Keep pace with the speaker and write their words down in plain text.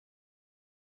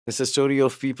It's a story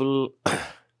of people,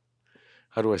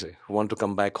 how do I say, who want to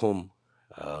come back home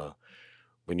uh,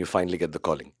 when you finally get the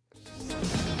calling.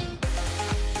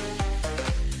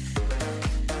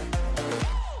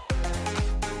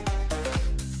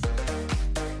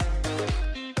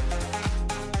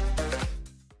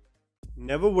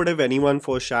 Never would have anyone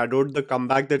foreshadowed the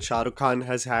comeback that Shah Rukh Khan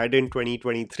has had in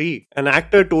 2023. An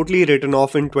actor totally written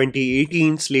off in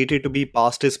 2018, slated to be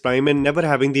past his prime and never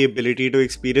having the ability to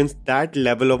experience that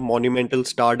level of monumental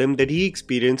stardom that he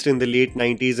experienced in the late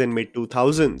 90s and mid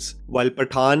 2000s. While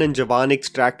Pathaan and Jawan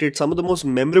extracted some of the most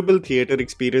memorable theatre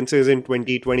experiences in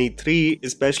 2023,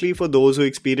 especially for those who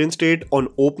experienced it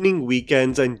on opening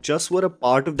weekends and just were a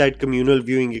part of that communal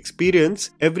viewing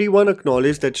experience, everyone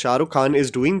acknowledged that Shah Rukh Khan is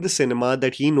doing the cinema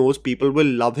that he knows people will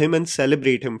love him and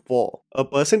celebrate him for. A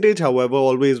percentage, however,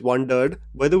 always wondered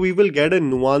whether we will get a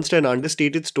nuanced and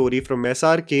understated story from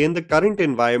SRK in the current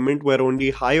environment where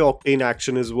only high-octane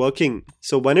action is working.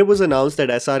 So when it was announced that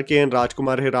SRK and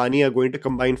Rajkumar Hirani are going to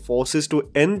combine forces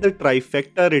to end the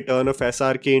trifecta return of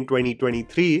SRK in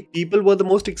 2023, people were the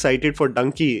most excited for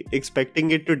Dunki,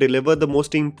 expecting it to deliver the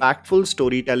most impactful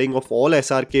storytelling of all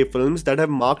SRK films that have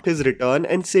marked his return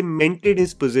and cemented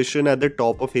his position at the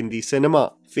top of Hindi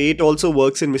cinema. Fate also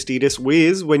works in mysterious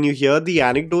ways when you hear the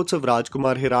anecdotes of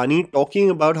Rajkumar Hirani talking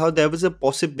about how there was a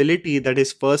possibility that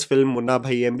his first film Munna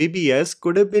Bhai MBBS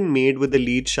could have been made with the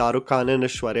lead Shah Rukh Khan and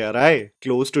Aishwarya Rai.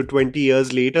 Close to 20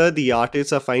 years later, the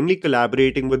artists are finally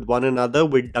collaborating with one another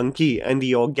with Dunki, and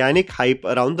the organic hype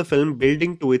around the film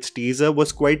building to its teaser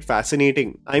was quite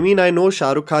fascinating. I mean, I know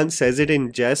Shah Rukh Khan says it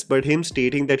in jest, but him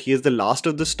stating that he is the last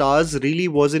of the stars really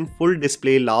was in full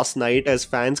display last night as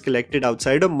fans collected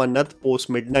outside of Mannat post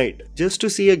midnight just to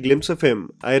see a glimpse of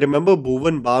him. I remember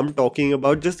Bhuvan Bam talking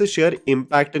about just the sheer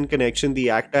impact and connection the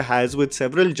actor has with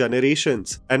several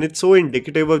generations, and it's so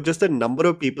indicative of just the number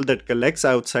of people that collects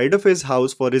outside of his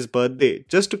house for his birthday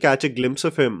just to catch a glimpse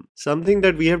of him. Something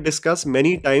that we have discussed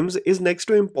many times is next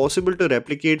to impossible to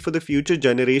replicate for the future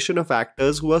generation of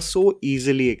actors who are so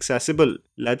easily accessible.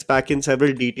 Let's pack in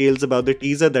several details about the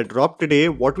teaser that dropped today,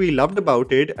 what we loved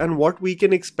about it, and what we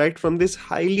can expect from this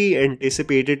highly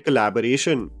anticipated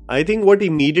collaboration. I think what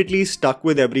immediately stuck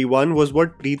with everyone was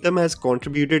what Preetham has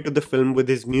contributed to the film with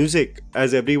his music.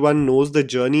 As everyone knows the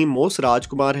journey most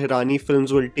Rajkumar Hirani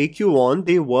films will take you on,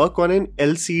 they work on an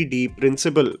LCD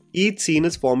principle. Each scene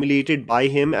is formulated by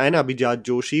him and Abhijat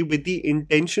Joshi with the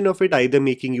intention of it either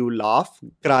making you laugh,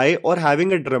 cry, or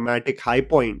having a dramatic high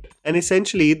point. And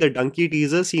essentially, the Dunki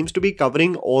teaser seems to be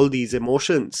covering all these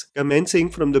emotions, commencing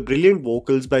from the brilliant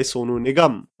vocals by Sonu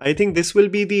Nigam. I think this will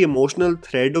be the emotional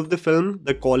thread of the film,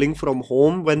 the calling from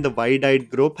home when the wide-eyed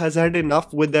group has had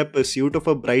enough with their pursuit of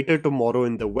a brighter tomorrow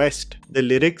in the West. The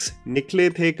lyrics, "Nikle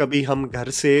the kabhi hum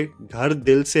ghar se, ghar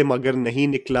dil se magar nahi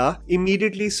nikla,"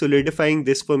 immediately solidifying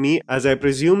this for me, as I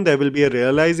presume there will be a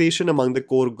realization among the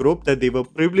core group that they were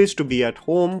privileged to be at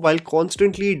home while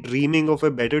constantly dreaming of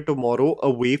a better tomorrow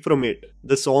away from it.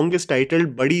 The song is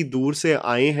titled Badi Dur Se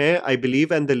Aaye Hain, I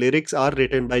believe, and the lyrics are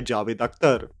written by Javed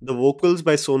Akhtar. The vocals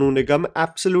by Sonu Nigam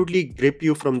absolutely grip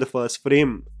you from the first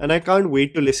frame, and I can't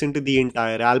wait to listen to the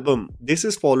entire album. This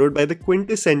is followed by the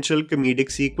quintessential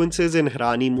comedic sequences in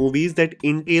Hirani movies that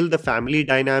entail the family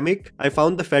dynamic. I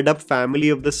found the fed up family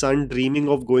of the son dreaming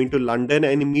of going to London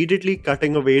and immediately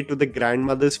cutting away to the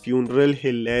grandmother's funeral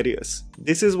hilarious.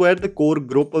 This is where the core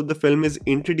group of the film is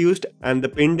introduced and the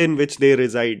pind in which they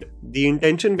reside. The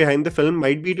intention behind the film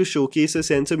might be to showcase a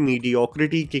sense of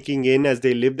mediocrity kicking in as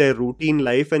they live their routine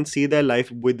life and see their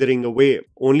life withering away,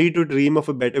 only to dream of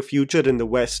a better future in the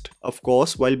West. Of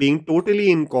course, while being totally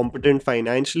incompetent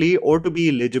financially or to be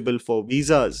eligible for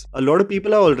visas. A lot of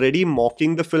people are already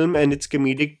mocking the film and its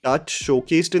comedic touch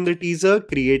showcased in the teaser,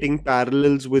 creating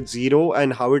parallels with Zero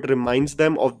and how it reminds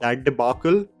them of that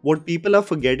debacle. What people are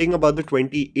forgetting about the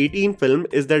 2018 film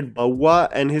is that Bawa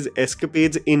and his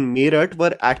escapades in Meerut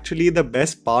were actually the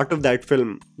best part of that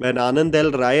film. When Anand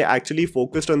L. Rai actually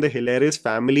focused on the hilarious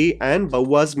family and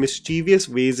Bawa's mischievous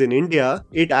ways in India,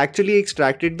 it actually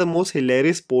extracted the most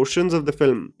hilarious portions of the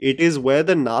film. It is where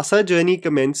the NASA journey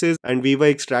commences and we were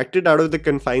extracted out of the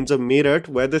confines of Meerut,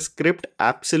 where the script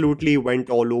absolutely went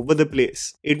all over the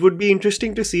place. It would be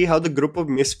interesting to see how the group of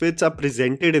misfits are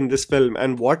presented in this film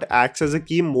and what acts as a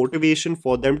key motivation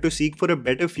for them to see seek for a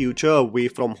better future away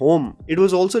from home. It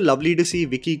was also lovely to see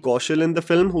Vicky Kaushal in the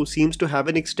film, who seems to have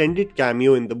an extended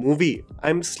cameo in the movie.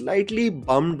 I'm slightly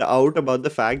bummed out about the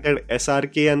fact that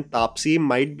SRK and Taapsee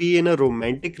might be in a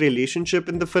romantic relationship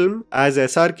in the film, as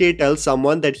SRK tells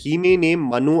someone that he may name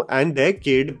Manu and their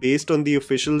kid based on the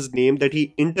official's name that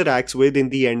he interacts with in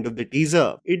the end of the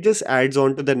teaser. It just adds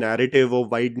on to the narrative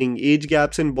of widening age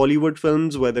gaps in Bollywood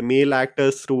films, where the male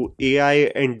actors through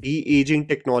AI and de-aging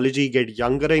technology get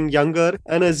younger and younger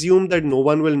and assume that no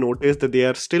one will notice that they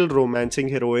are still romancing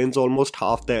heroines almost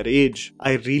half their age.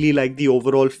 I really like the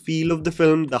overall feel of the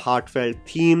film, the heartfelt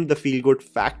theme, the feel-good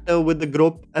factor with the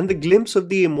group, and the glimpse of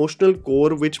the emotional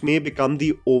core which may become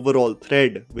the overall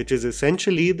thread, which is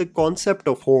essentially the concept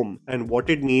of home and what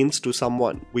it means to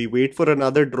someone. We wait for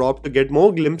another drop to get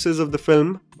more glimpses of the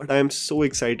film, but I am so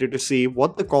excited to see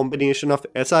what the combination of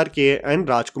SRK and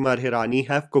Rajkumar Hirani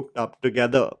have cooked up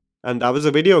together. And that was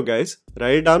the video, guys.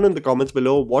 Write down in the comments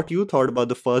below what you thought about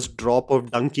the first drop of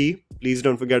Dunki. Please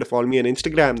don't forget to follow me on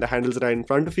Instagram. The handle's right in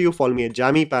front of you. Follow me at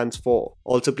JammyPants4.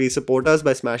 Also, please support us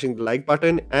by smashing the like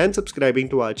button and subscribing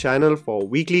to our channel for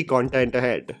weekly content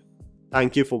ahead.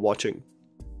 Thank you for watching.